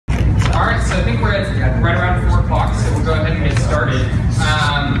we're at right around 4 o'clock, so we'll go ahead and get started.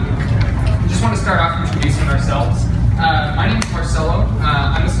 We just want to start off introducing ourselves. My name is Marcelo.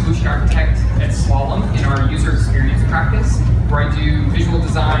 I'm a solution architect at Slalom in our user experience practice, where I do visual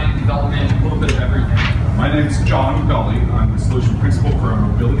design, development, a little bit of everything. My name is John Gully. I'm the solution principal for our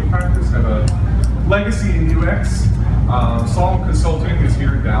mobility practice. I have a legacy in UX. Slalom Consulting is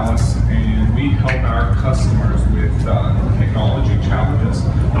here in Dallas, and we help our customers with technology challenges.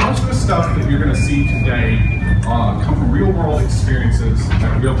 Most of the stuff that you're going to see today come from real-world experiences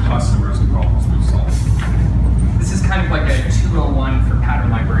and real customers and problems we've solved. This is kind of like a 201 for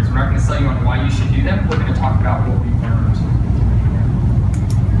pattern libraries. We're not going to sell you on why you should do them. We're going to talk about what we've learned.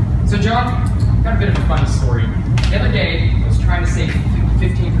 So John, got a bit of a funny story. The other day, I was trying to save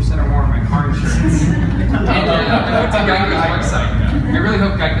 15% or more on my car insurance. And I went to Geico's website. I really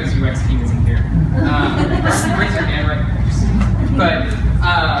hope Geico's UX team isn't here. Raise your hand right now. But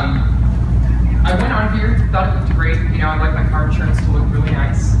I went on here, thought it looked great. You know, I like my car insurance to look really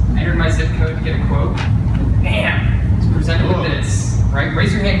nice. I entered my zip code to get a quote. Bam! It's presented with this, right?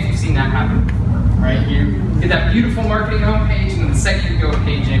 Raise your hand if you've seen that happen before, right? You get that beautiful marketing homepage, and then the second you go a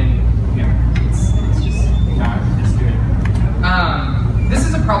page in, you know, it's just not as good. This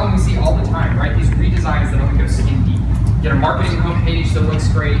is a problem we see all the time, right? These redesigns that only go skin deep. You get a marketing homepage that looks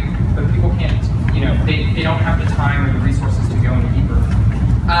great, but people can't, you know, they don't have the time or the resources to go any deeper.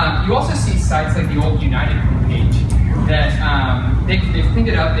 You also see sites like the old United homepage that they've cleaned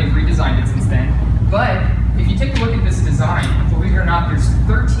it up, they've redesigned it since then. But if you take a look at this design, believe it or not, there's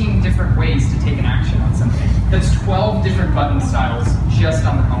 13 different ways to take an action on something. That's 12 different button styles just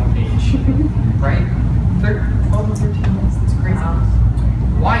on the homepage, right? 12 or 13 ways, that's crazy.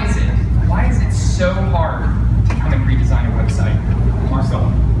 Why is it? Why is it so hard to come and redesign a website? Marcel,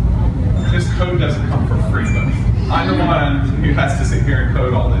 this code doesn't come for free, but I'm the one who has to sit here and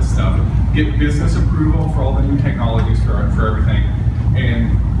code all this stuff, get business approval for all the new technologies for everything,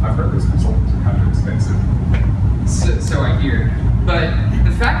 and I've heard those consultants are kind of expensive. So I hear. But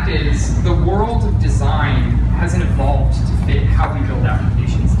the fact is, the world of design hasn't evolved to fit how we build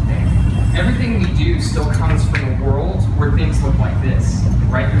applications today. Everything we do still comes from a world where things look like this,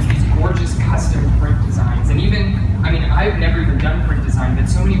 right? There's these gorgeous custom print designs. And even, I mean, I've never even done print design, but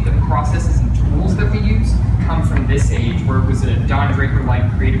so many of the processes and tools that we use come from this age, where it was a Don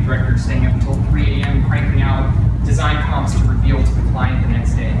Draper-like creative director staying up until 3 a.m. cranking out design prompts to reveal to the client the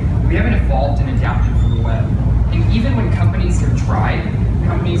next day. We haven't evolved and adapted for the web. And even when companies have tried,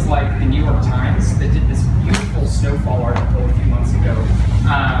 companies like the New York Times that did this beautiful snowfall article a few months ago,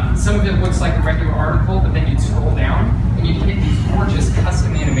 some of it looks like a regular article, but then you'd scroll down and you'd hit these gorgeous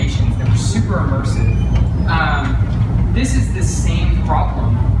custom animations that were super immersive. This is the same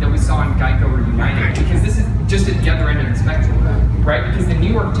problem that we saw in Geico or United, because this is just at the other end of the spectrum, right? Because the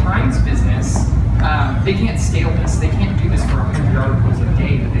New York Times business, they can't scale this. They can't do this for 100 articles a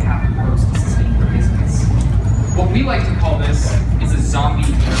day that they have to post to sustain their business. What we like to call this is a zombie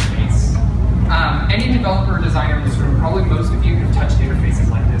interface. Any developer or designer in this room, probably most of you have touched interfaces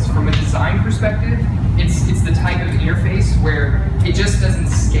like this. From a design perspective, it's the type of interface where it just doesn't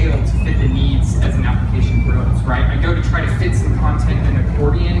scale to fit the needs as an application grows, right? I go to try to fit some content in an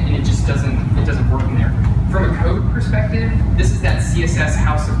accordion, and it just doesn't work in there. From a code perspective, this is that CSS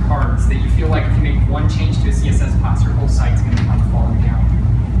house of cards that you feel like if you make one change to a CSS class, your whole site's going to come falling down.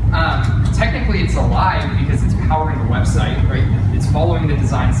 Technically, it's alive because it's powering the website, right? It's following the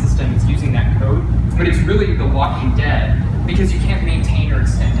design system, it's using that code, but it's really the Walking Dead because you can't maintain or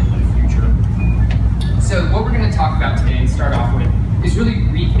extend it in the future. So what we're going to talk about today and start off with is really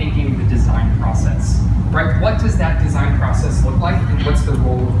rethinking the design process, right? What does that design process look like, and what's the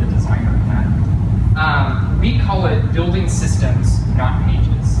role of the designer in that? We call it building systems, not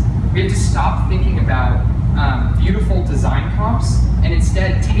pages. We have to stop thinking about beautiful design prompts and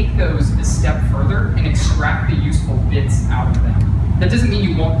instead take those a step further and extract the useful bits out of them. That doesn't mean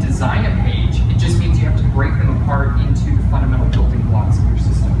you won't design a page, it just means you have to break them apart into the fundamental building blocks of your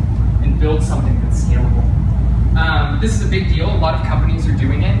system and build something that's scalable. This is a big deal. A lot of companies are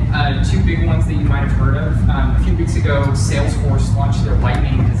doing it. Two big ones that you might have heard of. A few weeks ago, Salesforce launched their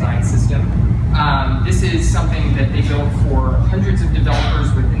Lightning design system. This is something that they built for hundreds of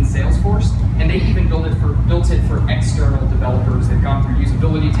developers within Salesforce, and they even built it for external developers. They've gone through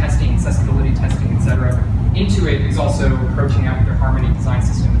usability testing, accessibility testing, etc. Intuit is also approaching out with their Harmony design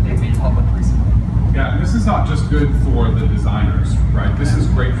system that they've made public recently. Yeah, and this is not just good for the designers, right? This is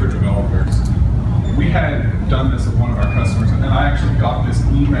great for developers. We had done this with one of our customers, and I actually got this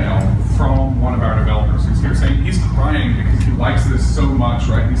email from one of our developers who's here saying he's crying because he likes this so much,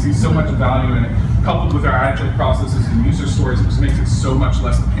 right? He sees so much value in it, coupled with our agile processes and user stories, it just makes it so much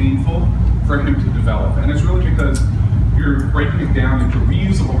less painful for him to develop. And it's really because you're breaking it down into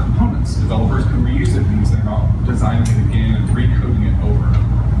reusable components. Developers can reuse it, means they're not designing it again and recoding it over and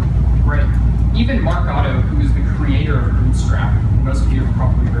over. Right. Even Mark Otto, who is the creator of Bootstrap, most of you have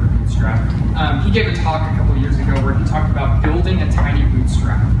probably heard of Bootstrap, he gave a talk a couple years ago where he talked about building a tiny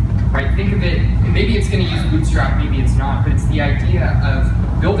bootstrap. Right? Think of it, maybe it's going to use Bootstrap, maybe it's not, but it's the idea of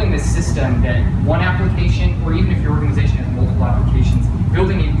building this system that one application, or even if your organization has multiple applications,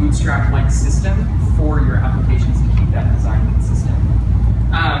 building a Bootstrap-like system for your applications to keep that design consistent.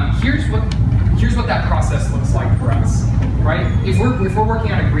 Here's what that process looks like for us, right? If we're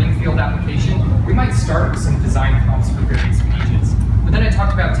working on a greenfield application, we might start with some design prompts for various pages. But then I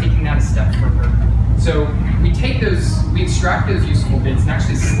talked about taking that a step further. So we extract those useful bits and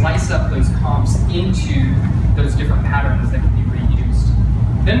actually slice up those comps into those different patterns that can be reused.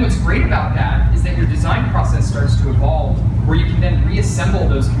 Then what's great about that is that your design process starts to evolve where you can then reassemble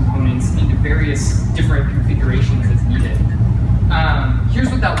those components into various different configurations as needed. Here's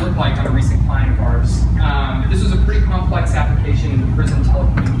what that looked like on a recent client of ours. This was a pretty complex application in the prison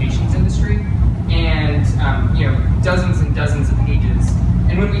telecommunications industry, and dozens and dozens of pages.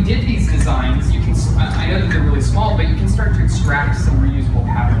 And when we did these designs, I know that they're really small, but you can start to extract some reusable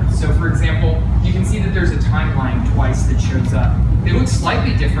patterns. So for example, you can see that there's a timeline twice that shows up. It looks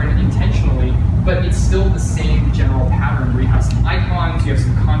slightly different intentionally, but it's still the same general pattern where you have some icons, you have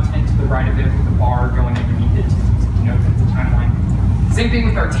some content to the right of it with a bar going underneath it to denote that it's a timeline. Same thing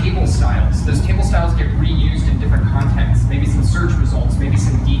with our table styles. Those table styles get reused in different contexts, maybe some search results, maybe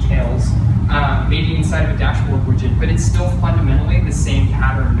some details, maybe inside of a dashboard widget, but it's still fundamentally the same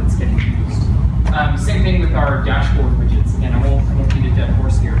pattern that's getting used. Same thing with our dashboard widgets. Again, I won't beat a dead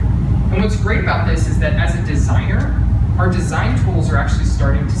horse here. And what's great about this is that as a designer, our design tools are actually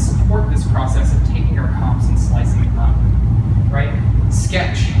starting to support this process of taking our comps and slicing them up, right?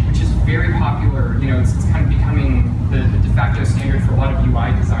 Sketch, which is very popular, it's kind of becoming the de facto standard for a lot of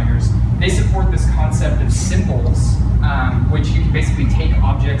UI designers. They support this concept of symbols, which you can basically take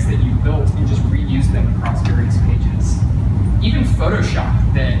objects that you built and just reuse them across various pages. Even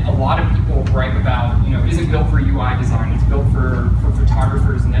Photoshop, that a lot of people gripe about, isn't built for UI design, it's built for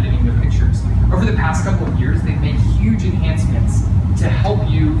photographers and editing their pictures. Over the past couple of years, they've made huge enhancements to help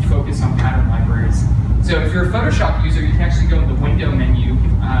you focus on pattern libraries. So if you're a Photoshop user, you can actually go in the window menu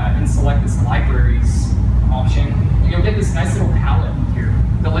and select this libraries option, and you'll get this nice little palette in here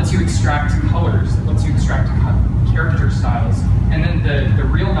that lets you extract colors, that lets you extract character styles. And then the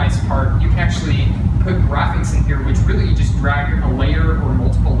real nice part, you can actually put graphics in here, which really you just drag a layer or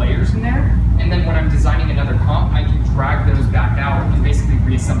multiple layers in there. And then when I'm designing another comp, I can drag those back out and basically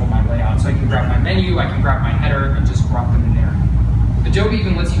reassemble my layout. So I can grab my menu, I can grab my header, and just drop them in there. Adobe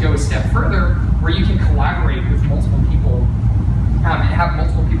even lets you go a step further, where you can collaborate with multiple people and have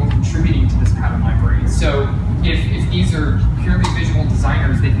multiple people contributing to this pattern library. So if these are purely visual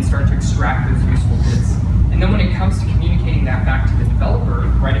designers, they can start to extract those useful bits. And then when it comes to communicating that back to the developer,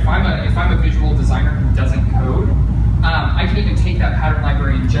 right? If I'm a visual designer who doesn't code, I can even take that pattern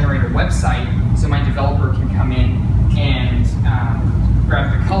library and generate a website, so my developer can come in and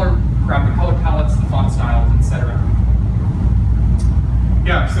grab the color palettes, the font styles, etc.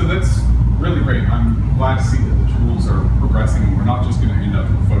 Yeah, so that's really great. I'm glad to see that the tools are progressing and we're not just going to end up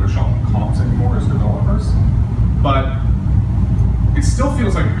with Photoshop comps anymore as developers. But it still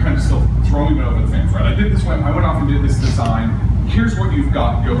feels like we're kind of still throwing it over the fence, right? I went off and did this design. Here's what you've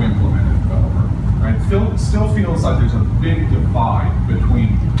got, go implement it, developer. Right? It still feels like there's a big divide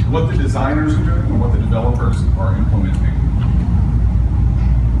between what the designers are doing and what the developers are implementing.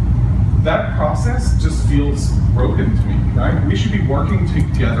 That process just feels broken to me, right? We should be working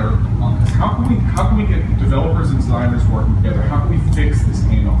together on this. How can we get developers and designers working together? How can we fix this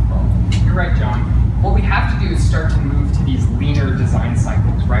handoff problem? You're right, John. What we have to do is start to move to these leaner design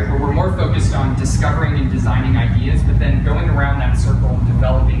cycles, right? Where we're more focused on discovering and designing ideas, but then going around that circle and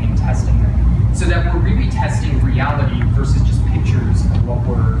developing and testing them, so that we're really testing reality versus just pictures of what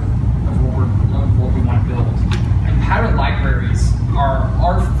we want to build. And pattern libraries are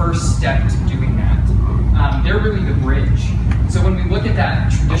our first step to doing that. They're really the bridge. So when we look at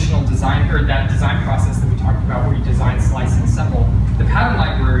that traditional design, or that design process that we talked about where you design, slice, and assemble, the pattern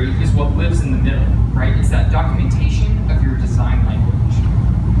library is what lives in the middle, right? It's that documentation of your design language.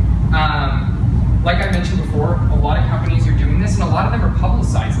 Like I mentioned before, a lot of companies are doing this, and a lot of them are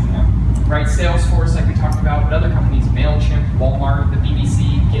publicizing them, right? Salesforce, like we talked about, but other companies, MailChimp, Walmart, the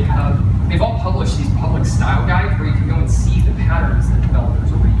BBC, GitHub, they've all published these public style guides where you can go and see the patterns that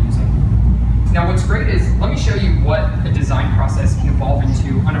developers are reusing. Now what's great is, let me show you what a design process can evolve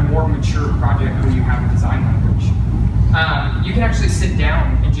into on a more mature project where you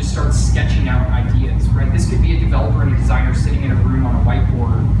starts sketching out ideas, right? This could be a developer and a designer sitting in a room on a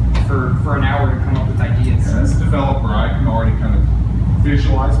whiteboard for an hour to come up with ideas. And as a developer, I can already kind of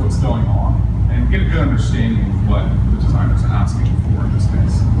visualize what's going on and get a good understanding of what the designer's asking for in this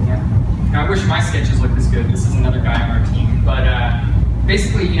case. Yeah. Now, I wish my sketches looked this good. This is another guy on our team, but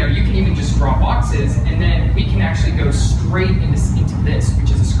basically, you can even just draw boxes, and then we can actually go straight into this,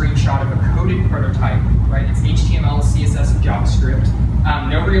 which is a screenshot of a coded prototype, right? It's HTML, CSS, and JavaScript.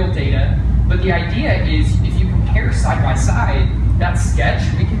 No real data, but the idea is if you compare side by side that sketch,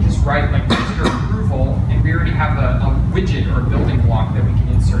 we can just write like user approval, and we already have a widget or a building block that we can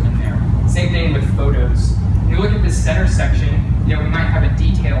insert in there. Same thing with photos. When you look at this center section, we might have a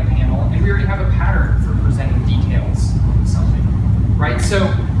detail panel, and we already have a pattern for presenting details of something, right?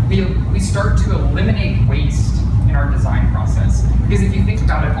 So we start to eliminate waste in our design process. Because if you think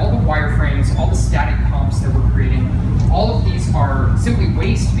about it, all the wireframes, all the static comps that we're creating, all of these are simply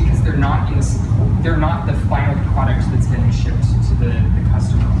waste because they're not the final product that's getting shipped to the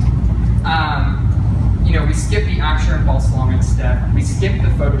customer. We skip the Action and Balsamic step, we skip the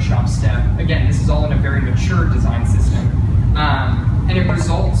Photoshop step. Again, this is all in a very mature design system. And it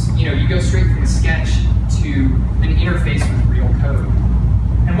results, you go straight from a sketch to an interface with real code.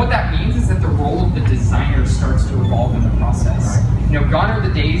 And what that means is that the role of the designer starts to evolve in the process. Gone are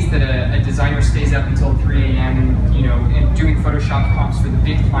the days that a designer stays up until 3 a.m. And doing Photoshop prompts for the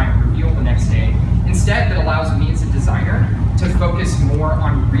big client reveal the next day. Instead, that allows me as a designer to focus more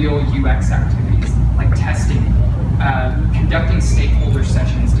on real UX activities, like testing, conducting stakeholder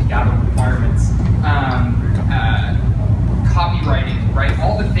sessions to gather requirements, copywriting, right?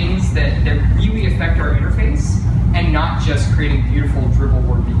 All the things that really affect our interface, and not just creating beautiful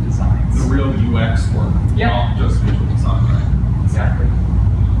dribble-worthy designs. The real UX work, not just visual design, right? Exactly.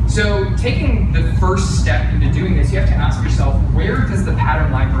 So taking the first step into doing this, you have to ask yourself, where does the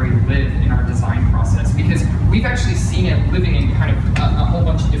pattern library live in our design process? Because we've actually seen it living in kind of a whole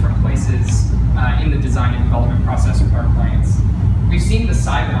bunch of different places in the design and development process with our clients. We've seen the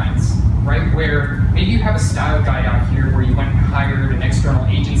sidelines, right? Where maybe you have a style guide out here where you went and hired an external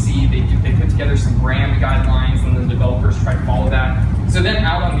agency, they put together some brand guidelines, and the developers try to follow that. So then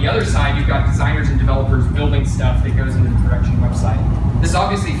out on the other side, you've got designers and developers building stuff that goes into the production website. This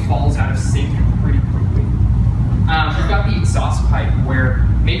obviously falls out of sync pretty quickly. We've got the exhaust pipe, where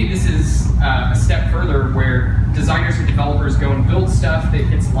maybe this is a step further, where designers and developers go and build stuff that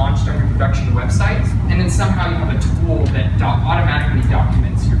gets launched on your production website, and then somehow you have a tool that automatically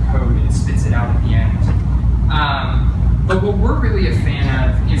documents your code and spits it out at the end. But what we're really a fan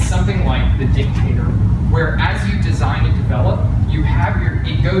of is something like the dictator, where as you design and develop,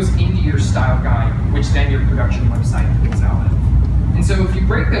 it goes into your style guide, which then your production website pulls out of. And so if you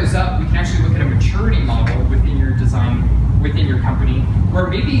break those up, we can actually look at a maturity model within your design, within your company, where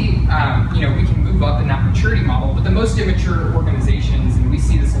maybe we can move up in that maturity model, but the most immature organizations, and we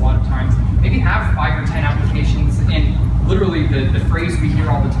see this a lot of times, maybe have 5 or 10 applications, and literally the phrase we hear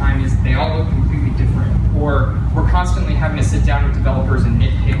all the time is they all look completely different, or we're constantly having to sit down with developers and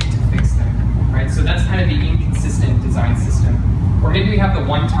nitpick to fix them, right? So that's kind of the inconsistent design system. Or maybe we have the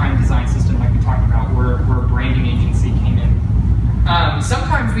one-time design system like we talked about, where a branding agency came in.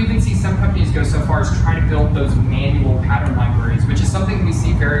 Sometimes we even see some companies go so far as trying to build those manual pattern libraries, which is something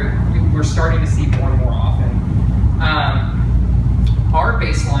we're starting to see more and more often. Our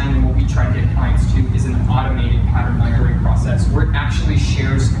baseline and what we try to get clients to is an automated pattern library process where it actually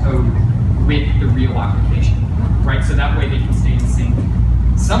shares code with the real application, right? So that way they can stay in sync.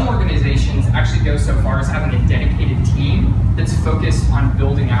 Some organizations actually go so far as having a dedicated team that's focused on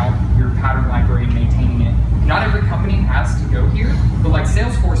building out your pattern library and maintaining it. Not every company has to go here, but like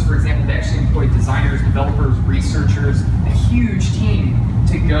Salesforce, for example, they actually employ designers, developers, researchers, a huge team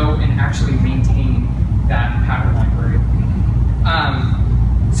to go and actually maintain that pattern library.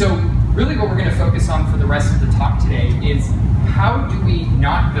 So really what we're going to focus on for the rest of the talk today is how do we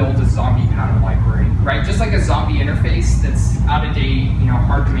not build a zombie pattern library, right? Just like a zombie interface that's out of date,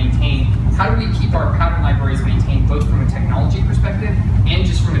 hard to maintain, how do we keep our pattern libraries maintained both from a technology perspective and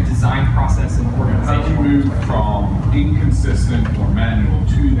just from a design process and organization? How do we move from inconsistent or manual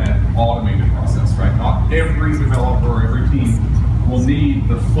to that automated process, right? Not every developer or every team will need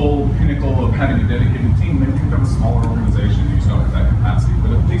the full pinnacle of having a dedicated team. Maybe you have a smaller organization and you don't have that capacity,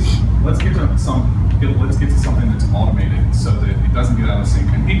 but at least let's get to something that's automated so that it doesn't get out of sync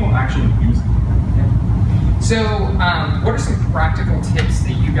and people actually use it. So what are some practical tips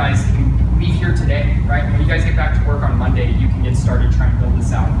that you guys can leave here today, right? When you guys get back to work on Monday, you can get started trying to build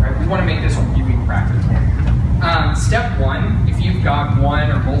this out, right? We want to make this really practical. Step 1, if you've got one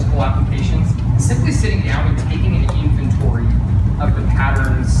or multiple applications, simply sitting down and taking an inventory of the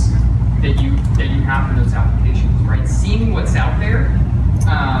patterns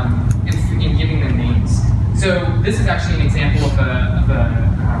this is actually an example of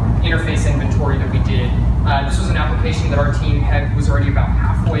a interface inventory that we did. This was an application that our team was already about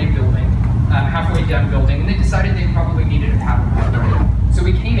halfway done building, and they decided they probably needed a pattern library. So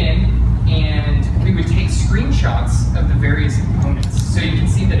we came in and we would take screenshots of the various components. So you can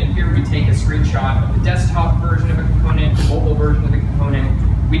see that in here we take a screenshot of the desktop version of a component, the mobile version of the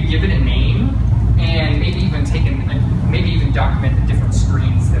component. We'd give it a name, and maybe even document the different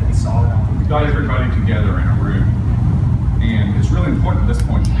screens that we saw it on. We got everybody together in a room, and it's really important at this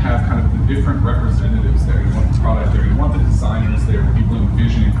point to have kind of the different representatives there. You want the product there, you want the designers there, the people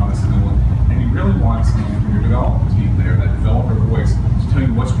envisioning how this is going to look, and you really want someone from your development team there, that developer voice, to tell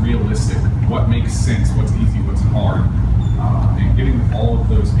you what's realistic, what makes sense, what's easy, what's hard, and getting all of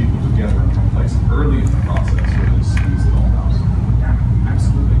those people together in one place early in the process is all about. Yeah,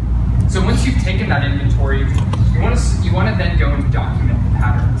 absolutely. So once you've taken that inventory, you want to then go and document the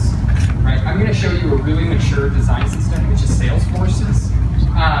patterns. Right? I'm going to show you a really mature design system, which is Salesforce's.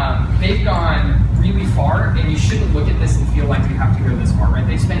 They've gone really far, and you shouldn't look at this and feel like you have to go this far. Right?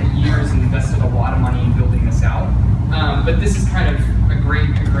 They've spent years and invested a lot of money in building this out. But this is kind of a great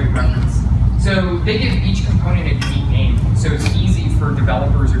reference. So they give each component a unique name, so it's easy for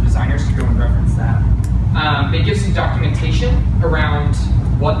developers or designers to go and reference that. They give some documentation around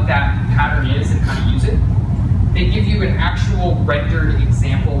what that pattern is and how to use it. They give you an actual rendered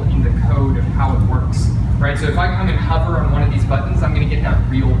example in the code of how it works. Right? So if I come and hover on one of these buttons, I'm going to get that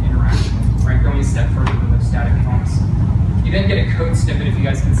real interaction, right? Going a step further than those static prompts. You then get a code snippet, if you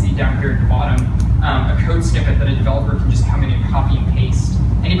guys can see down here at the bottom, a code snippet that a developer can just come in and copy and paste.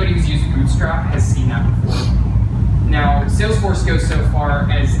 Anybody who's used Bootstrap has seen that before. Now, Salesforce goes so far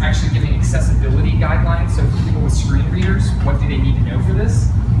as actually giving accessibility guidelines, so for people with screen readers, what do they need to know for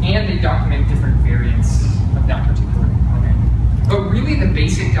this? And they document different variants of that particular component. But really the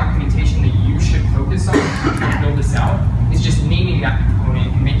basic documentation that you should focus on to build this out is just naming that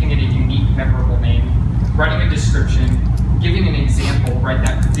component and making it a unique, memorable name, writing a description, giving an example, right,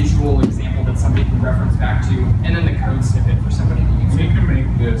 that visual example that somebody can reference back to, and then the code snippet for somebody to use. So you can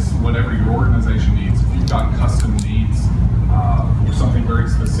make this whatever your organization needs. If you've got custom needs for something very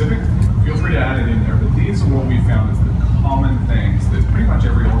specific, feel free to add it in there. But these are what we found is the common things that pretty much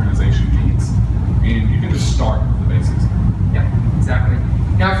every organization needs, and you can just start with the basics. Yeah, exactly.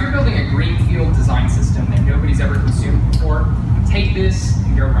 Now, if you're building a greenfield design system that nobody's ever consumed before, take this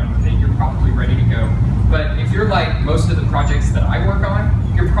and go run with it. You're probably ready to go. But if you're like most of the projects that I work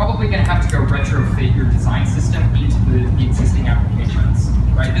on, you're probably going to have to go retrofit your design system into the existing applications.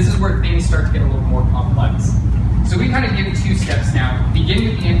 Right? This is where things start to get a little more complex. So we kind of give 2 steps now. Begin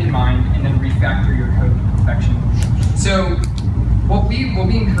with the end in mind, and then refactor your code to perfection. So what we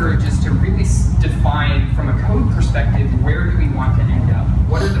encourage is to really define, from a code perspective, where do we want to end up?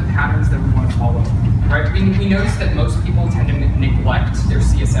 What are the patterns that we want to follow? Right? We notice that most people tend to neglect their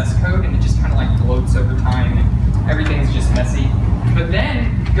CSS code, and it just kind of like bloats over time, and everything's just messy. But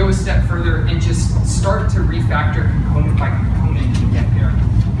then go a step further and just start to refactor component by component to get there.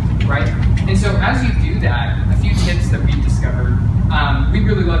 Right? And so as you do that, a few tips that we've discovered. We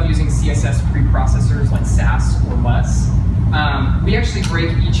really love using CSS preprocessors like Sass or Less. We actually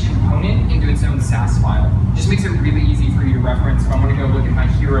break each component into its own Sass file. Just makes it really easy for you to reference. If I want to go look at my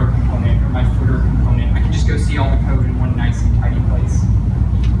hero component or my footer component, I can just go see all the code in one nice and tidy place.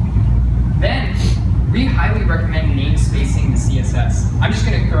 Then, we highly recommend namespacing the CSS. I'm just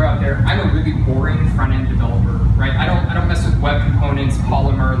going to throw out there, I'm a really boring front-end developer, right? I don't mess with web components,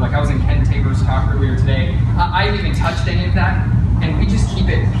 Polymer, like I was in Ken Tabor's talk earlier today. I haven't even touched any of that, and we just keep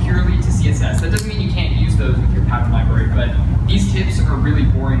it purely to CSS. That doesn't mean you can't use those with your pattern library, but these tips are really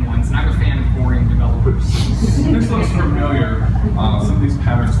boring ones, and I'm a fan of boring developers. This looks familiar. Some of these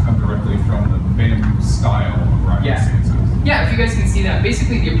patterns come directly from the Bamboo style of writing CSS. Yeah, if you guys can see that,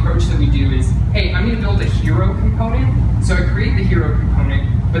 basically the approach that we do is, hey, I'm going to build a hero component, so I create the hero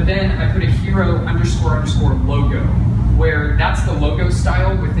component, but then I put a hero __ logo, where that's the logo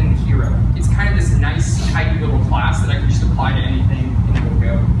style within the hero. It's kind of this nice, tidy little class that I can just apply to anything and it will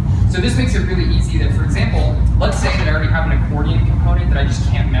go. So this makes it really easy that, for example, let's say that I already have an accordion component that I just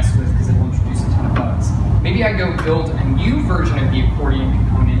can't mess with because it will introduce a ton of bugs. Maybe I go build a new version of the accordion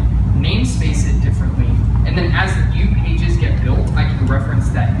component, namespace it differently, and then as the new pages get built, I can reference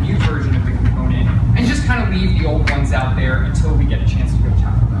that new version of the component and just kind of leave the old ones out there until we get a chance to go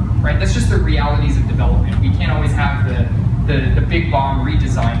tackle them, right? That's just the realities of development. We can't always have the big bomb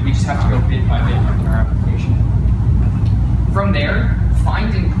redesign. We just have to go bit by bit in our application. From there,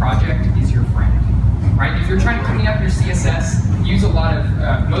 find in project is your friend, right? If you're trying to clean up your CSS, use a lot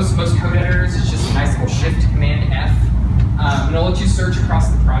of, most code editors, it's just a nice little Shift Command F. And it'll let you search across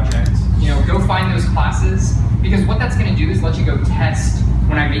the project. You know, go find those classes, because that's going to do is let you go test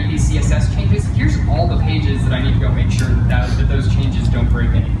when I make these CSS changes. Here's all the pages that I need to go make sure that those changes don't break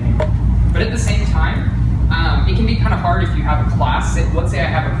anything. But at the same time, it can be kind of hard if you have a class. Let's say I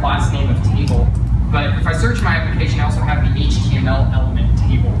have a class name of table, but if I search my application, I also have the HTML element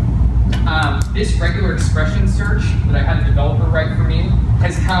table. This regular expression search that I had a developer write for me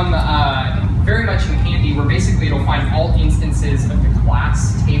has come very much in handy, where basically it'll find all instances of the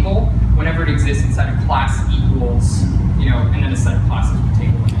class table whenever it exists inside of class equals, and then a set of classes with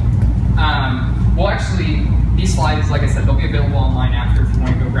table in it. Well, actually, these slides, like I said, they'll be available online after if you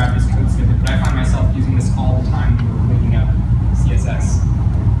want to go grab this code snippet, but I find myself using this all the time when we're cleaning up CSS.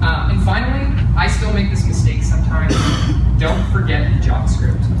 And finally, I still make this mistake sometimes. Don't forget the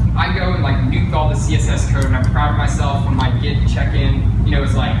JavaScript. I go and nuke all the CSS code, and I'm proud of myself when my git check-in,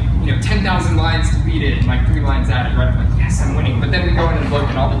 is 10,000 lines deleted and 3 lines added, right? I'm like, yes, I'm winning. But then we go in and look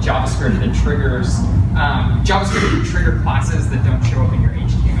at all the JavaScript that triggers, JavaScript can trigger classes that don't show up in your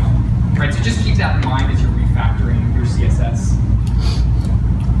HTML, right? So just keep that in mind as you're refactoring your CSS.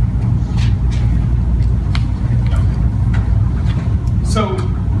 So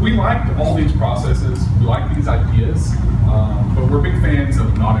we like all these processes, we like these ideas, but we're big fans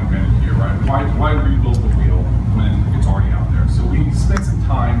of not inventing here, right? Why rebuild the wheel when it's already out there? So we spent some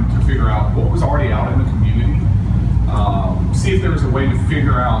time to figure out what was already out in the community, see if there was a way to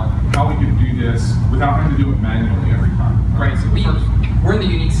figure out how we could do this without having to do it manually every time. Right, so we're in the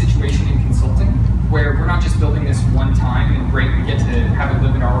unique situation in consulting where we're not just building this one time and great, we get to have it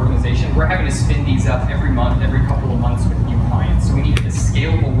live in our organization. We're having to spin these up every month, every couple of months with new clients. So we needed a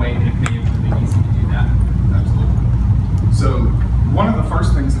scalable way that made it really easy to do that. Absolutely. So one of the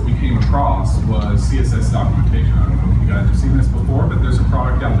first things that we came across was CSS documentation. I don't know if you guys have seen this before, but there's a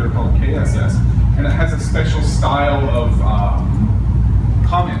product out there called KSS, and it has a special style of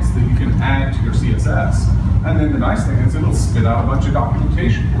comments that you can add to your CSS. And then the nice thing is it'll spit out a bunch of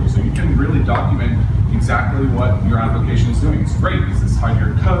documentation for you. So you can really document exactly what your application is doing. It's great because it's tied to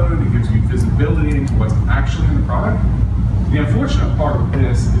your code, it gives you visibility into what's actually in the product. The unfortunate part of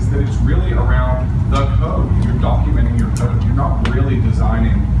this is that it's really around the code. You're documenting your code. You're not really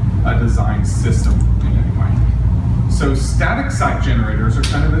designing a design system in any way. So static site generators are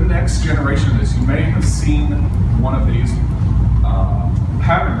kind of the next generation of this. You may have seen one of these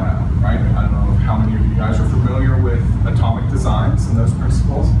Pattern Lab, right? I don't know how many of you guys are familiar with atomic designs and those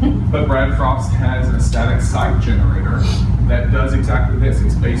principles, but Brad Frost has a static site generator that does exactly this.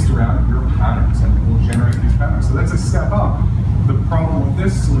 It's based around your patterns and it will generate these patterns. So that's a step up. The problem with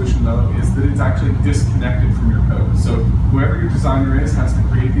this solution, though, is that it's actually disconnected from your code. So whoever your designer is has to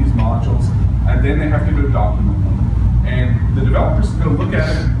create these modules, and then they have to go document them. And the developers can go look at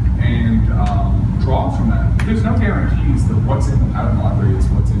it and draw from that. There's no guarantees that what's in the pattern library is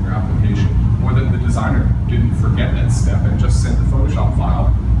what's in your application, or that the designer didn't forget that step and just sent the Photoshop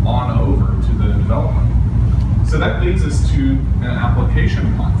file on over to the developer. So that leads us to an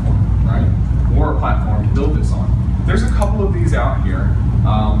application platform, right? Or a platform to build this on. There's a couple of these out here.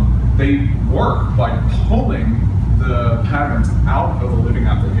 They work by pulling the patterns out of the living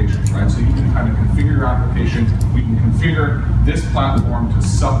applications, right? So you can kind of configure your application. We can configure this platform to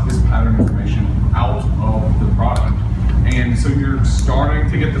suck this pattern information out of the product. And so you're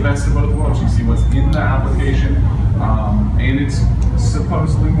starting to get the best of both worlds. You see what's in the application, and it's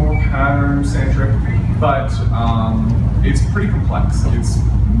supposedly more pattern-centric, but it's pretty complex. It's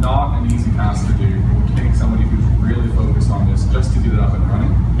not an easy task to do. It would take somebody who's really focused on this just to get it up and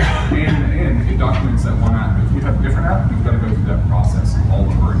running. And it documents that one app. If you have a different app, you've got to go through that process all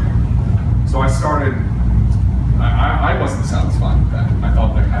over again. So I started, I wasn't satisfied with that. I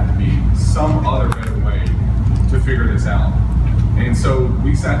thought there had to be some other better way to figure this out. And so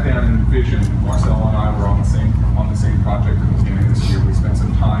we sat down and envisioned, Marcel and I were on the same project at the beginning of this year. We spent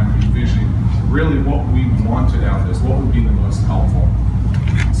some time envisioning really what we wanted out of this, what would be the most helpful.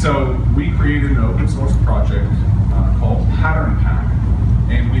 So we created an open source project called Pattern Pack.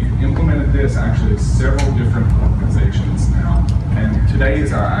 And we've implemented this actually at several different organizations now. And today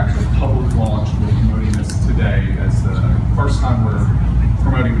is our actual public launch. We're promoting this today as the first time we're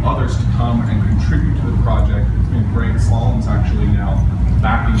promoting others to come and contribute to the project. It's been great. Slalom's actually now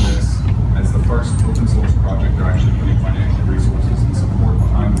backing this as the first open source project. They're actually putting financial resources and support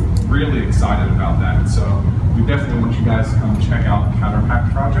behind it. We're really excited about that. So we definitely want you guys to come check out the Pattern Pack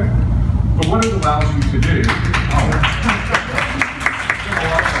project. But what it allows you to do,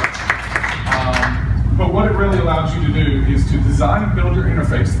 but what it really allows you to do is to design and build your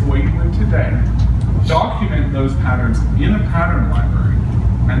interface the way you would today, document those patterns in a pattern library,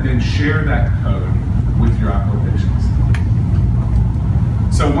 and then share that code with your applications.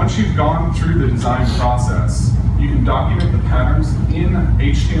 So once you've gone through the design process, You can document the patterns in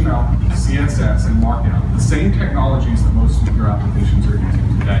HTML, CSS, and Markdown, the same technologies that most of your applications are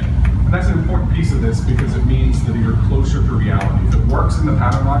using today. And that's an important piece of this because it means that you're closer to reality. If it works in the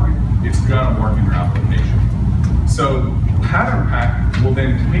pattern library, it's gonna work in your application. So Pattern Pack will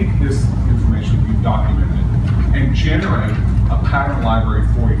then take this information that you've documented and generate a pattern library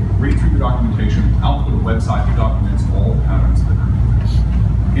for you. Read through the documentation, output a website that documents all the patterns that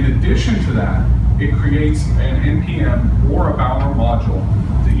are in. In addition to that, it creates an NPM or a Bower module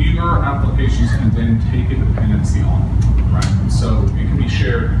that your applications can then take a dependency on, right? So it can be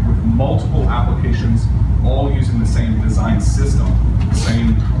shared with multiple applications, all using the same design system, the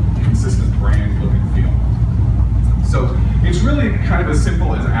same consistent brand look and feel. So it's really kind of as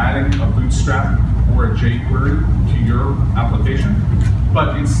simple as adding a Bootstrap or a jQuery to your application,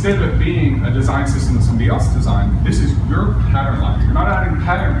 but instead of it being a design system that somebody else designed, this is your pattern library. You're not adding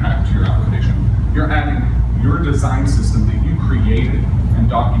Pattern Pack to your application. You're adding your design system that you created and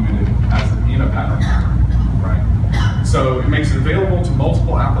documented in a pattern library, right? So it makes it available to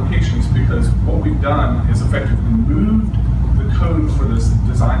multiple applications because what we've done is effectively moved the code for this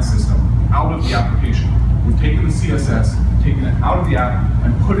design system out of the application. We've taken the CSS, taken it out of the app,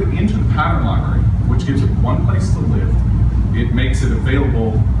 and put it into the pattern library, which gives it one place to live. It makes it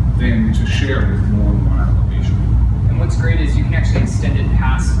available then to share with more than one application. And what's great is you can actually extend it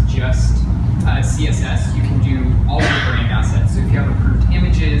past just CSS. You can do all your brand assets. So if you have approved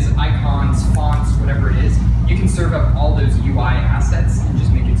images, icons, fonts, whatever it is, you can serve up all those UI assets and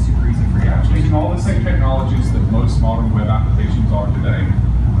just make it super easy for you. Using all the same technologies that most modern web applications are today.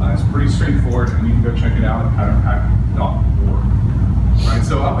 It's pretty straightforward, and you can go check it out at patternpack.org. Right,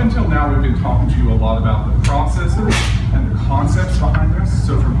 so up until now, we've been talking to you a lot about the processes and the concepts behind this.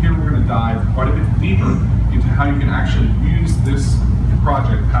 So from here, we're going to dive quite a bit deeper into how you can actually use this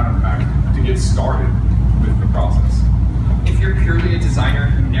project, Pattern Pack, to get started with the process. If you're purely a designer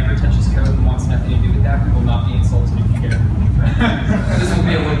who never touches code and wants nothing to do with that, we will not be insulted if you get it. This will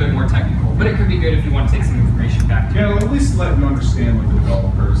be a little bit more technical, but it could be good if you want to take some information back to you. Yeah, well, at least let you understand what the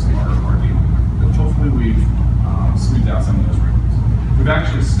developers are dealing with. But hopefully we've smoothed out some of those wrinkles. We've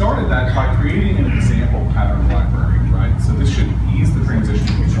actually started that by creating an example pattern library, right? So this should ease the transition.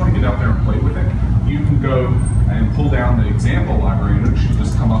 If you just want to get out there and play with it, you can go and pull down the example library, and it should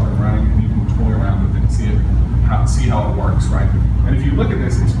just come up and running, and you can toy around with it and see how it works, right? And if you look at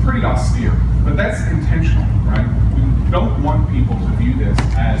this, it's pretty austere, but that's intentional, right? We don't want people to view this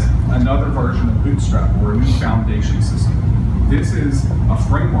as another version of Bootstrap or a new foundation system. This is a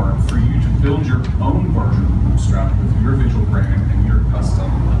framework for you to build your own version of Bootstrap with your visual brand and your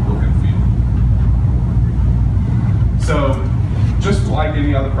custom look and feel. So, just like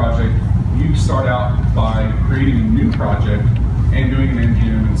any other project, you start out by creating a new project and doing an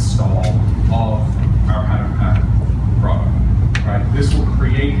npm install of our Pattern Pack product. Right? This will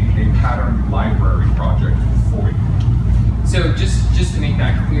create a pattern library project for you. So just to make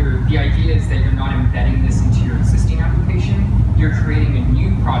that clear, the idea is that you're not embedding this into your existing application. You're creating a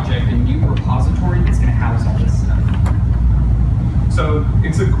new project, a new repository that's going to house all this stuff. So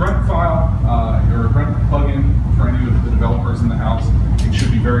it's a grunt file or a grunt plugin for any of the developers in the house. It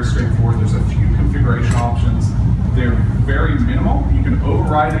should be very straightforward. There's a few configuration options. They're very minimal. You can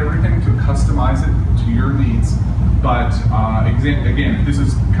override everything to customize it to your needs. But again, if this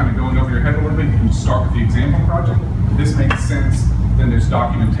is kind of going over your head a little bit, you can start with the example project. If this makes sense, then there's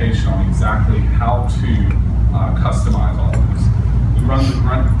documentation on exactly how to customize all of this. You run the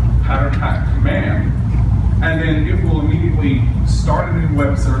grunt pattern pack command, and then it will immediately start a new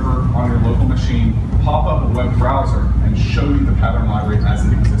web server on your local machine, pop up a web browser, and show you the pattern library as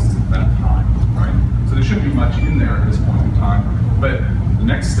it exists at that time, right? So there shouldn't be much in there at this point in time, but the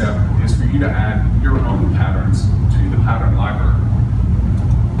next step is for you to add your own patterns to the pattern library.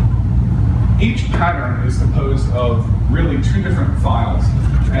 Each pattern is composed of really two different files,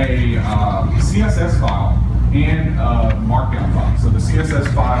 a CSS file and a Markdown file. So the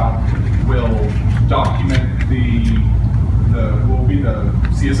CSS file will document will be the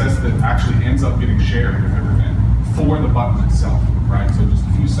CSS that actually ends up getting shared with everything for the button itself, right? So just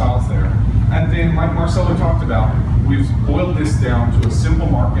a few styles there. And then, like Marcelo talked about, we've boiled this down to a simple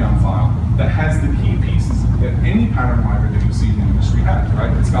Markdown file that has the key pieces that any pattern library that you see in the industry has,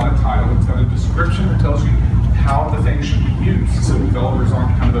 right? It's got a title, it's got a description that tells you how the thing should be used, so developers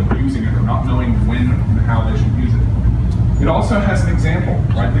aren't kind of abusing it or not knowing when and how they should use it. It also has an example,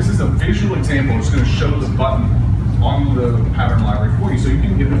 right? This is a visual example. It's going to show the button on the pattern library for you, so you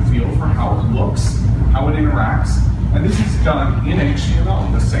can get a feel for how it looks, how it interacts, and this is done in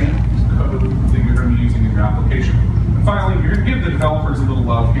HTML, the same code that you're going to be using in your application. And finally, you're going to give the developers a little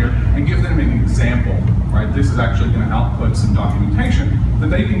love here and give them an example, right? This is actually going to output some documentation that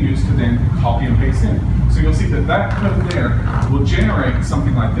they can use to then copy and paste in. So you'll see that that code there will generate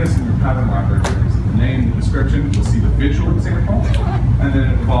something like this in your pattern library. The name, the description, you'll see the visual example, and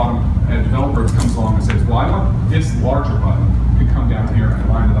then at the bottom, a developer comes along and says, well, I want this larger button. You can come down here and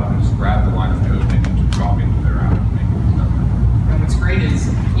line it up and just grab the line of code they need to drop into their app and make it work. And what's great is,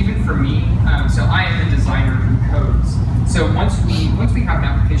 even for me, so I am a designer who codes. So once we have an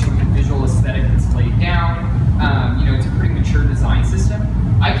application with a visual aesthetic that's laid down, it's a pretty mature design system,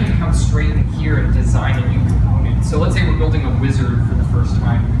 I can come straight in here and design a new component. So let's say we're building a wizard for the first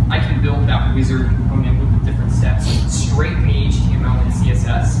time. I can build that wizard component with the different steps straight in HTML and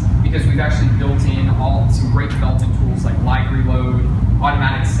CSS, because we've actually built in some great development tools like library load,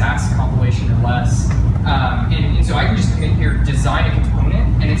 automatic Sass compilation or less. And so I can just come in here, design a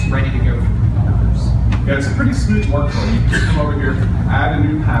component, and it's ready to go for developers. Yeah, it's a pretty smooth workflow. You just come over here, add a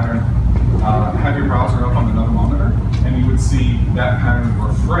new pattern, have your browser up on another monitor, and you would see that pattern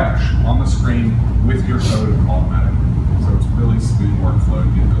refresh on the screen with your code automatically. So it's a really smooth workflow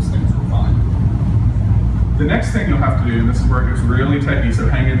to get those things refined. The next thing you'll have to do, and this is where it gets really techy, so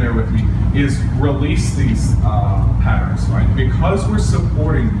hang in there with me, is release these patterns, right? Because we're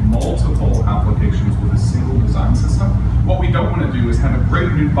supporting multiple applications with a single design system, what we don't want to do is have a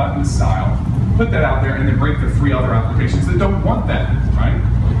great new button style, put that out there, and then break the 3 other applications that don't want that, right?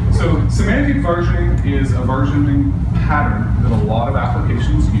 So semantic versioning is a versioning pattern that a lot of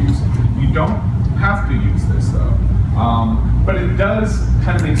applications use. You don't have to use this though, but it does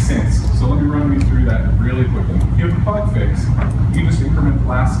kind of make sense. So let me run you through that really quickly. If you have a bug fix, you just increment the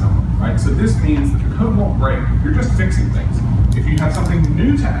last number, right? So this means that the code won't break. You're just fixing things. If you have something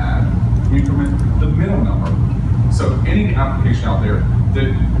new to add, you increment the middle number. So any application out there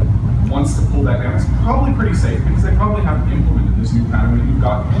that wants to pull that down is probably pretty safe because they probably haven't implemented this new pattern that you've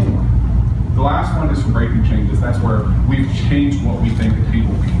got anyway. The last one is for breaking changes. That's where we've changed what we think a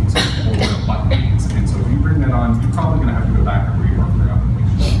table means or what a button means. And so if you bring that on, you're probably going to have to go back and rework your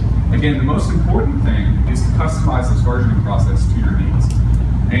application. Again, the most important thing is to customize this versioning process to your needs.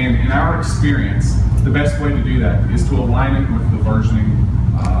 And in our experience, the best way to do that is to align it with the versioning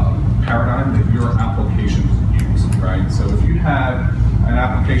paradigm that your applications use, right? So if you have an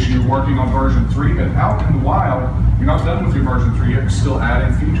application you're working on version 3, but out in the wild, you're not done with your version 3 yet, you're still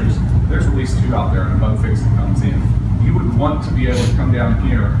adding features. There's release 2 out there and a bug fix that comes in. You would want to be able to come down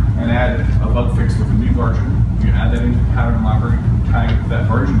here and add a bug fix with a new version. You add that into the pattern library, tag that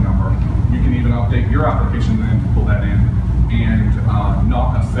version number. You can even update your application then to pull that in and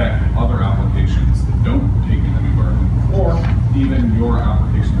not affect other applications that don't take in a new version, or even your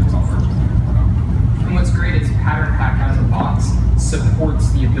application that's on version 3. And what's great is Pattern Pack out of the box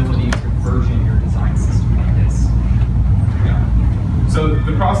supports the ability to version your design system like this. Yeah. So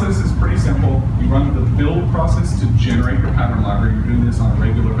the process is pretty simple. You run the build process to generate your pattern library. You're doing this on a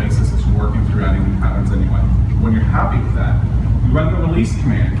regular basis as you're working through adding new patterns anyway. When you're happy with that, you run the release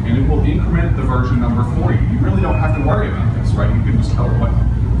command, and it will increment the version number for you. You really don't have to worry about this, right? You can just tell it what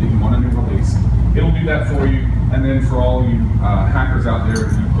that you want a new release. It'll do that for you, and then for all you hackers out there,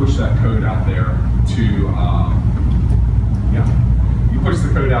 you push that code out there to, you push the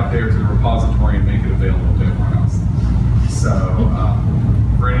code out there to the repository and make it available to everyone else. So,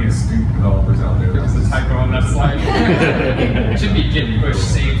 for any astute developers out there, there's a typo on that slide. It should be git push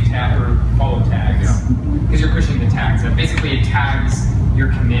save tag or follow tags, because you're pushing the tags. So basically, it tags your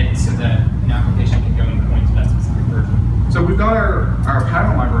commit so that an application can go and point to that specific version. So we've got our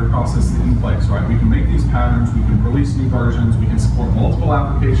pattern library process in place, right? We can make these patterns, we can release new versions, we can support multiple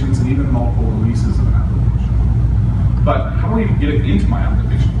applications and even multiple releases of an application. But how do we get it into my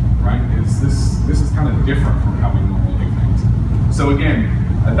application, right? This is kind of different from how we normally do things. So again,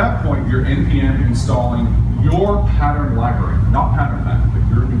 at that point, you're npm installing your pattern library, not pattern pack,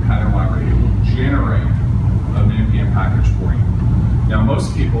 but your new pattern library. It will generate an npm package for you. Now,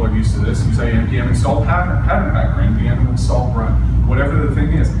 most people are used to this. You say npm install pattern pack or npm install run, whatever the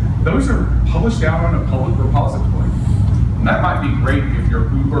thing is. Those are published out on a public repository. And that might be great if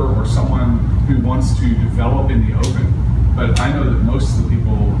you're Uber or someone who wants to develop in the open. But I know that most of the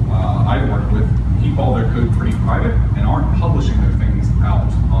people I work with keep all their code pretty private and aren't publishing their things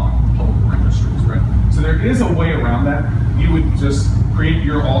out on public registries, right? So there is a way around that. You would just create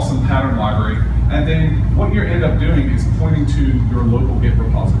your awesome pattern library, and then what you end up doing is pointing to your local Git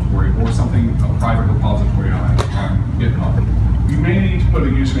repository or something, a private repository on GitHub. You may need to put a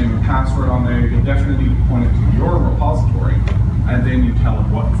username and password on there. You'll definitely need to point it to your repository, and then you tell it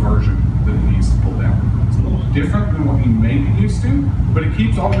what version that it needs to pull down. It's a little different than what you may be used to, but it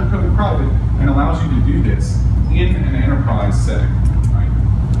keeps all your code private and allows you to do this in an enterprise setting. Right?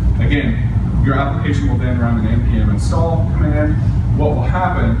 Again, Your application will then run an npm install command. What will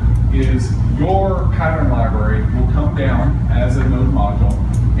happen is your pattern library will come down as a node module,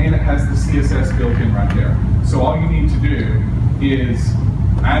 and it has the CSS built in right there. So all you need to do is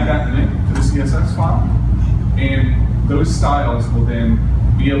add that link to the CSS file, and those styles will then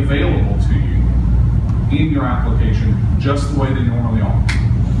be available to you in your application just the way they normally are.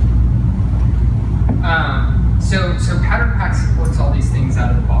 So Pattern Pack supports all these things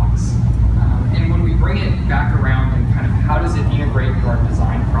out of the box. And when we bring it back around and kind of how does it integrate into our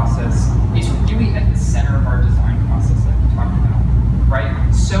design process, it's really at the center of our design process like we talked about,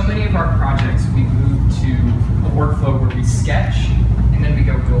 right? So many of our projects, we move to a workflow where we sketch and then we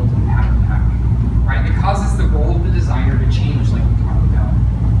go build in Pattern Pack, right? It causes the role of the designer to change like we talked about.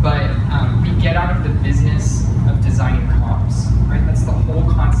 But we get out of the business of designing comps, right? That's the whole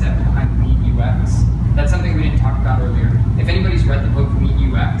concept behind Lean UX. That's something we didn't talk about earlier. If anybody's read the book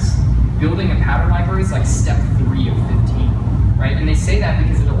Lean UX, building a pattern library is like step 3 of 15, right? And they say that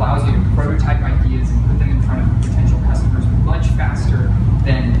because it allows you to prototype ideas and put them in front of potential customers much faster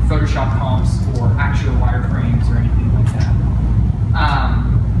than Photoshop comps or actual wireframes or anything like that.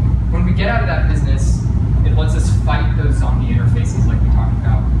 When we get out of that business, it lets us fight those zombie interfaces like we talked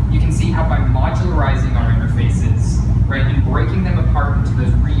about. You can see how by modularizing our interfaces, right, and breaking them apart into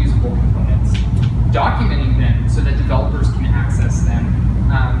those reusable components, documenting them so that developers can access them,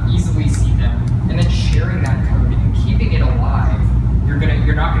 easily see them, and then sharing that code and keeping it alive,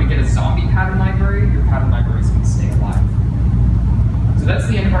 you're not going to get a zombie pattern library. Your pattern library is going to stay alive. So that's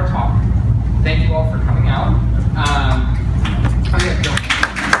the end of our talk. Thank you all for coming out.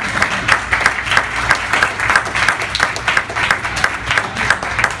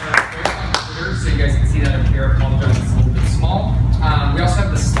 So you guys can see that up here. I apologize, it's a little bit small. We also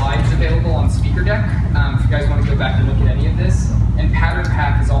have the slides available on Speaker Deck if you guys want to go back and look at any of this. And Pattern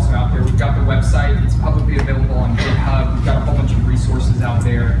Pack is also out there. We've got the website. It's publicly available on GitHub. We've got a whole bunch of resources out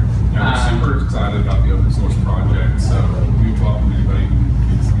there. Yeah, we're super excited about the open source project, so we welcome anybody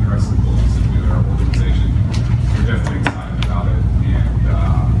who is interested in building something in our organization. We're definitely excited about it,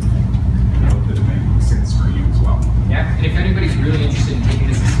 and hope that it makes sense for you as well. Yeah, and if anybody's really interested in taking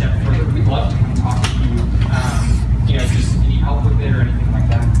this a step further, we'd love to come talk to you. Just any help with it or anything like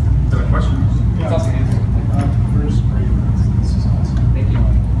that. Other questions? Yeah. It's awesome. First, great. This is awesome. Thank you.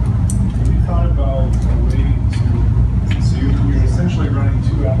 Have you thought about a way to, so you're essentially running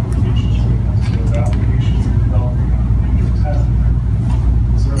 2 applications right now. So the application you're developing and you're testing.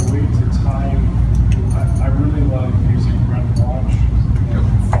 Is there a way to time, I really love using run watch and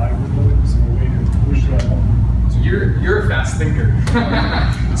fly with it. Is there a way to push that up? So you're a fast thinker.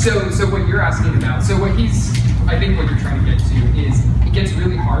 So what you're asking about, I think what you're trying to get to is it gets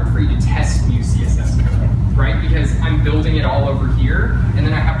really hard for you to test new CSS code, right? Because I'm building it all over here, and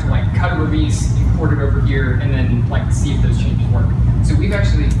then I have to like cut a release, import it over here, and then like see if those changes work. So we've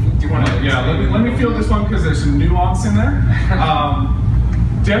actually, do you want to? Yeah, let me feel this one because there's some nuance in there.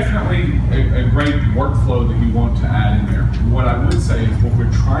 Definitely a great workflow that you want to add in there. What I would say is what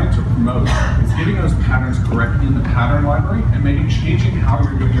we're trying to promote is getting those patterns correct in the pattern library and maybe changing how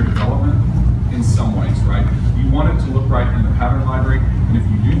you're doing your development in some ways, right? You want it to look right in the pattern library, and if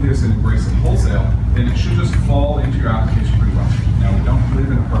you do this and embrace it wholesale, then it should just fall into your application pretty well. Now, we don't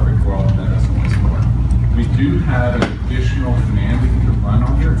live in a perfect world, and that doesn't always work. We do have an additional command that you can run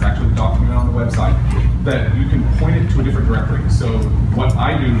on here. It's actually documented on the website that you can point it to a different directory. So what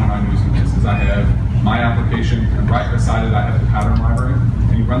I do when I'm using this is I have my application, and right beside it I have the pattern library,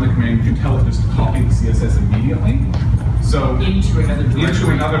 and you run the command, you can tell it just to copy the CSS immediately. So into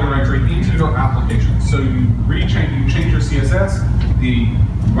another directory, into your application. So you change your CSS, you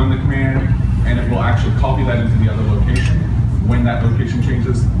run the command, and it will actually copy that into the other location. When that location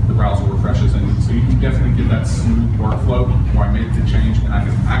changes, the browser refreshes, and so you can definitely get that smooth workflow where I make the change and I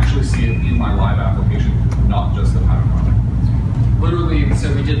can actually see it in my live application, not just the pattern library. Literally,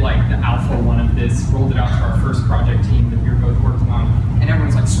 so we did like the alpha one of this, rolled it out to our first project team that we were both working on, and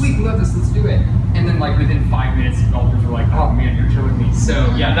everyone's like, sweet, we love this, let's do it. And then like within 5 minutes, developers were like, oh man, you're killing me.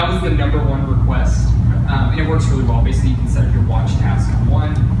 So yeah, that was the #1 request. And it works really well. Basically, you can set up your watch task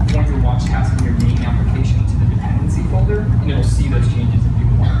one, point your watch task in your main application to the dependency folder, and it'll see those changes if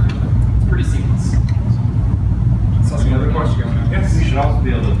people want to do them. It's pretty seamless. So Any other questions? Yes. You should also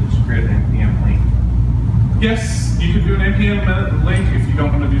be able to just create an NPM link. Yes, you can do an NPM link if you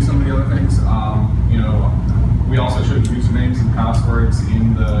don't want to do some of the other things. We also show usernames and passwords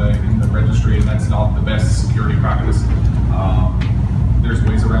in the registry, and that's not the best security practice. There's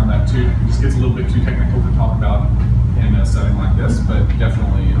ways around that too. It just gets a little bit too technical to talk about in a setting like this, but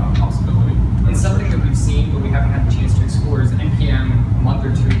definitely a possibility. And something that we've seen, but we haven't had the chance to explore, is NPM a month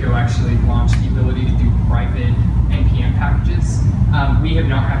or two ago actually launched the ability to do private NPM packages. We have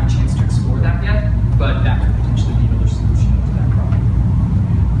not had a chance to explore that yet, but that could potentially be another solution to that problem.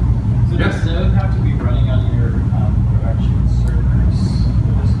 So does Node have to be running on your production servers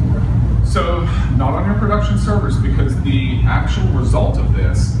for this to work? So not on your production servers, because the actual result of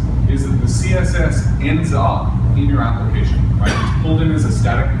this is that the CSS ends up in your application, right? It's pulled in as a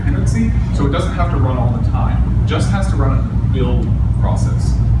static dependency, so it doesn't have to run all the time. It just has to run a build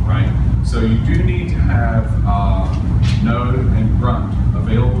process, right? So you do need to have Node and Grunt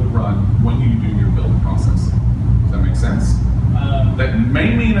available to run when you do your build process. Does that make sense? That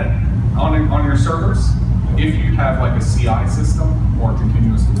may mean it on your servers if you have like a CI system or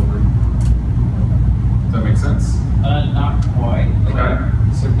continuous delivery. Does that make sense? Not quite. Okay.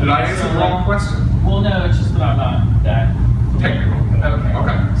 So Did I answer the wrong question? Well, no, it's just that I'm not that Technical.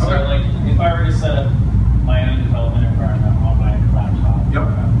 Okay. So, Okay. like, if I were to set up my own development environment on my laptop, Yep.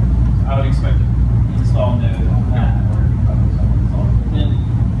 I would expect to install Node on that, or probably install it.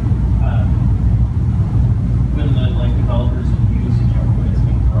 But then, when the developers use when it's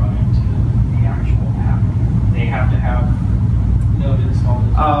being brought into the actual app, they have to have Node installed.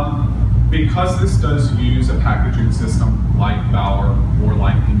 Because this does use a packaging system like Bower or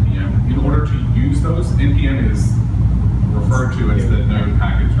like NPM, in order to use those, NPM is referred to as the Node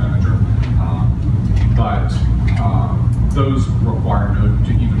Package Manager, but those require Node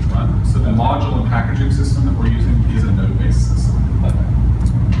to even run. So the module and packaging system that we're using is a Node-based system.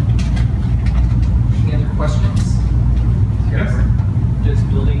 Any other questions? Yes? Does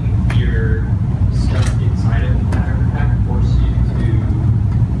building your stuff inside of the pattern pack force you to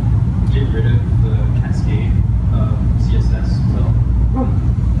get rid of the cascade of CSS itself?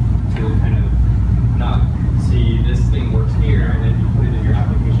 To kind of not see this thing works here, and then you put it in your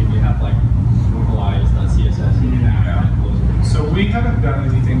application, you have like normalized.css in your app and close it. So we haven't done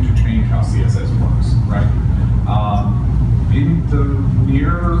anything to change how CSS works, right? In the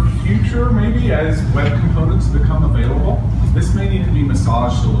near future, maybe, as web components become available, this may need to be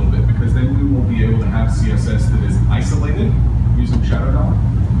massaged a little bit, because then we will be able to have CSS that is isolated using Shadow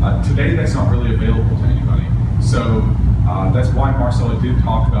DOM. Today, that's not really available to anybody. So that's why Marcella did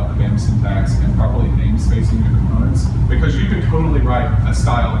talk about the BAM syntax and properly namespacing your components, because you can totally write a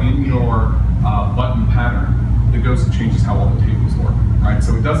style in your button pattern that goes and changes how all the tables work, right?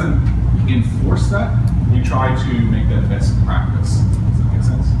 So it doesn't enforce that. We try to make that best practice. Does that make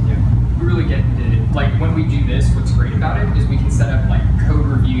sense? Yeah. We really get into, like, when we do this, what's great about it is we can set up like code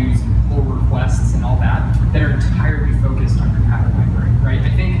reviews and pull requests and all that are entirely focused on your pattern library, right?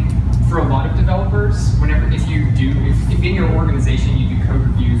 I think for a lot of developers, if in your organization you do code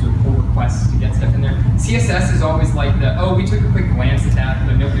reviews or pull requests to get stuff in there, CSS is always like we took a quick glance at that,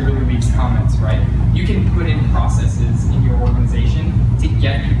 but nobody really leaves comments, right? You can put in processes in your organization to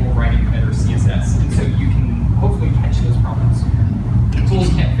get people writing better CSS, and so you can hopefully catch those problems sooner. Tools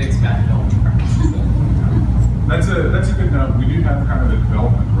can't fix bad development practices, though. That's a good note. We do have kind of a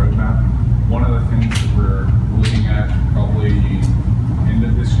development roadmap. One of the things that we're looking at probably end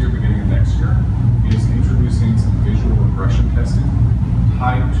of this year, beginning of next year, is introducing some visual regression testing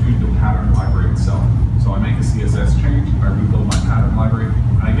tied to the pattern library itself. So I make a CSS change, I rebuild my pattern library,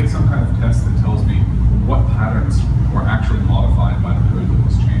 and I get some kind of test that tells me what patterns were actually modified by the code that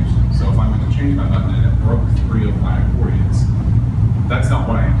was changed. So if I'm going to change my button and it broke 3 of my accordions, that's not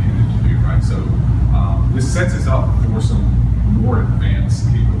what I intended to do, right? So this sets us up for some more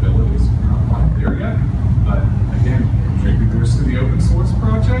advanced capabilities. We're not quite there yet, but again, contributors to the open source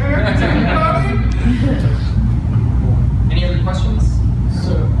project. Any other questions?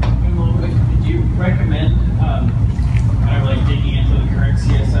 So, did you recommend kind of like digging into the current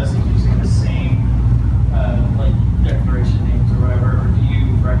CSS and using the same like declaration names or whatever, or do you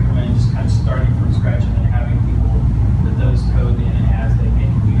recommend just kind of starting from scratch and then having people put those code in as they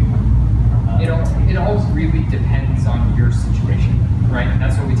make new? It all really depends on your situation, right? And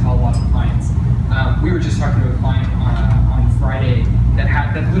that's what we tell a lot of clients. We were just talking to a client on Friday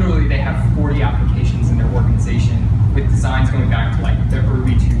that literally they have 40 applications in their organization with designs going back to like the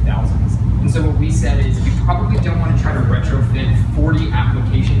early 2000s. And so what we said is we probably don't want to try to retrofit 40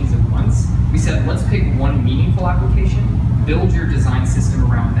 applications at once. We said, let's pick one meaningful application, build your design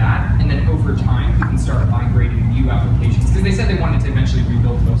system around that, and then over time, we can start migrating new applications. Because they said they wanted to eventually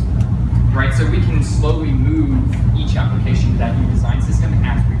rebuild most of them, right? So we can slowly move each application to that new design system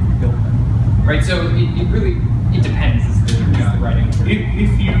as we rebuild them, right? So it depends is the right answer.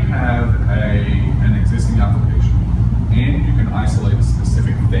 If you have an existing application and you can isolate a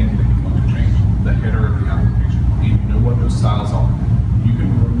specific thing that you want to change, the header of the application, and you know what those styles are, you can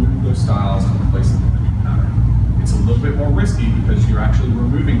remove those styles and risky because you're actually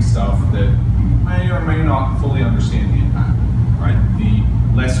removing stuff that you may or may not fully understand the impact, right? The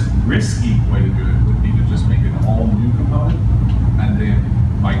less risky way to do it would be to just make an all new component and then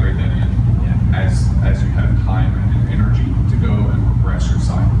migrate that in as you have time and energy to go and progress your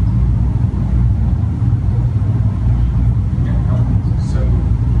site. So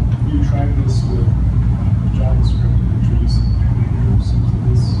you tried this with JavaScript and introducing behaviors into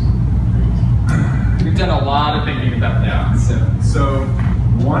this phase? We've done a lot of thinking about that. So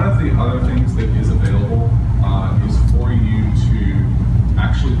one of the other things that is available is for you to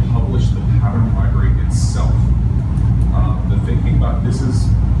actually publish the pattern library itself. The thinking about this is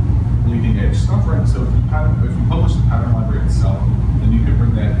bleeding edge stuff, right? So if you publish the pattern library itself, then you can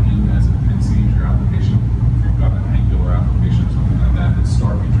bring that in as a dependency into your application. If you've got an Angular application or something like that, and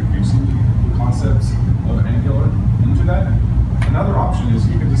start introducing the concepts of Angular into that. Another option is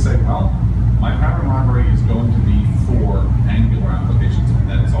you can just say, well, my pattern library is going to be for Angular applications, and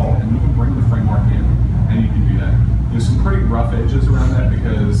that is all. And you can bring the framework in, and you can do that. There's some pretty rough edges around that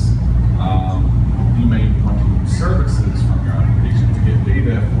because you may want to use services from your application to get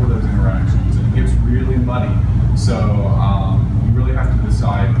data for those interactions, and it gets really muddy. So you really have to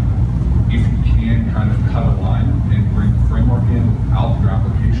decide if you can kind of cut a line and bring the framework in without your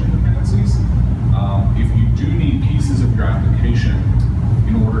application dependencies. If you do need pieces of your application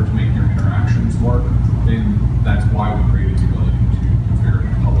in order to make your interactions work, then that's why we created the ability to configure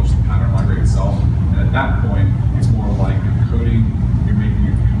and publish the pattern library itself. And at that point, it's more like you're coding, you're making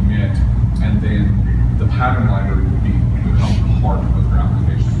your commit, and then the pattern library will become part of your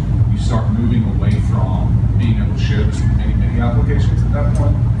application. You start moving away from being able to share this with many applications at that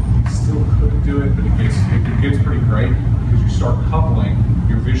point. You still could do it, but it gets pretty great because you start coupling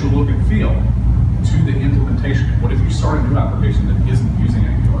your visual look and feel to the implementation. What if you start a new application that isn't using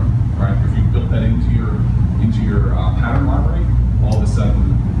Angular, right? If you built that into your pattern library, all of a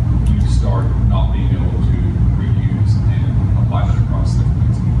sudden you start not being able to reuse and apply that across different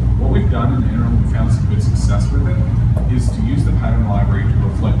things. What we've done in the interim, we found some good success with it, is to use the pattern library to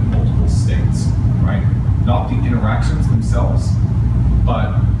reflect multiple states, right? Not the interactions themselves,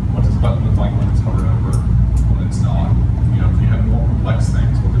 but what does the button look like when it's hovered over, when it's not? You know, if you have more complex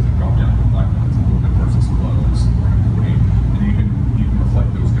things, what does it drop down look like when it's moving versus closed or empty? And you can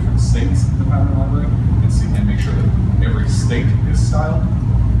reflect those different states in the pattern library and make sure that every state is styled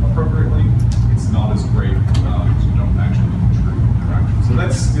appropriately. It's not as great because you don't actually need true interaction. So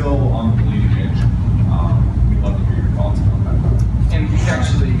that's still on the bleeding edge. We'd love to hear your thoughts on that. And we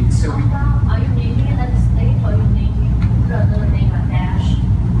actually, so we. Are you naming it as a state, or are you naming another name like dash,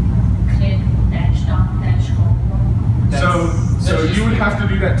 click, dash, dot, dash, home? So you would have to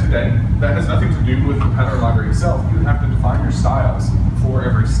do that today. That has nothing to do with the pattern library itself. You would have to define your styles for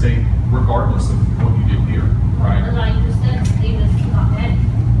every state, regardless of what you did here, right? But like you said, state is not that.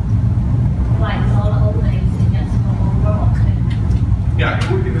 Like all the old names, it just over click. Yeah, it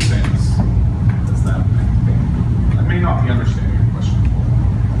would be the same as that. I may not be understanding your question.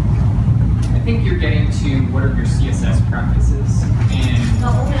 I think you're getting to what are your CSS practices, and No,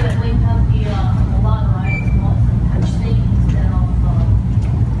 only that we have the mobile, right? Touch thing instead of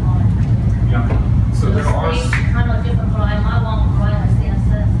Yeah. So there are. kind of different, but I might want to write a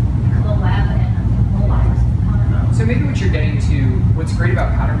CSS, the web and mobile. so maybe what you're getting to, what's great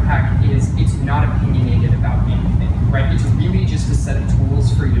about Pattern Pack is it's not opinionated about anything, right? It's really just a set of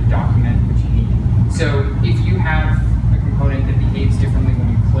tools for you to document what you need. So if you have a component that behaves differently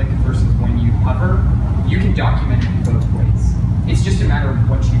when you click versus when you hover, you can document it both ways. It's just a matter of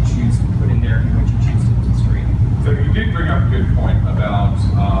what you choose to put in there and what you choose to illustrate. So you did bring up a good point about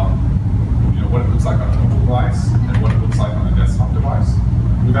what it looks like on a mobile device and what it looks like on a desktop device.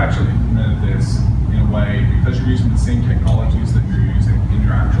 We've actually implemented this in a way, because you're using the same technologies that you're using in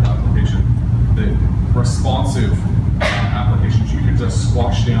your actual application, the responsive applications, you can just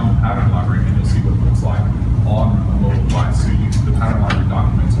squash down the pattern library and you'll see what it looks like on a mobile device. So the pattern library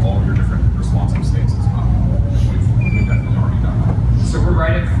documents all of your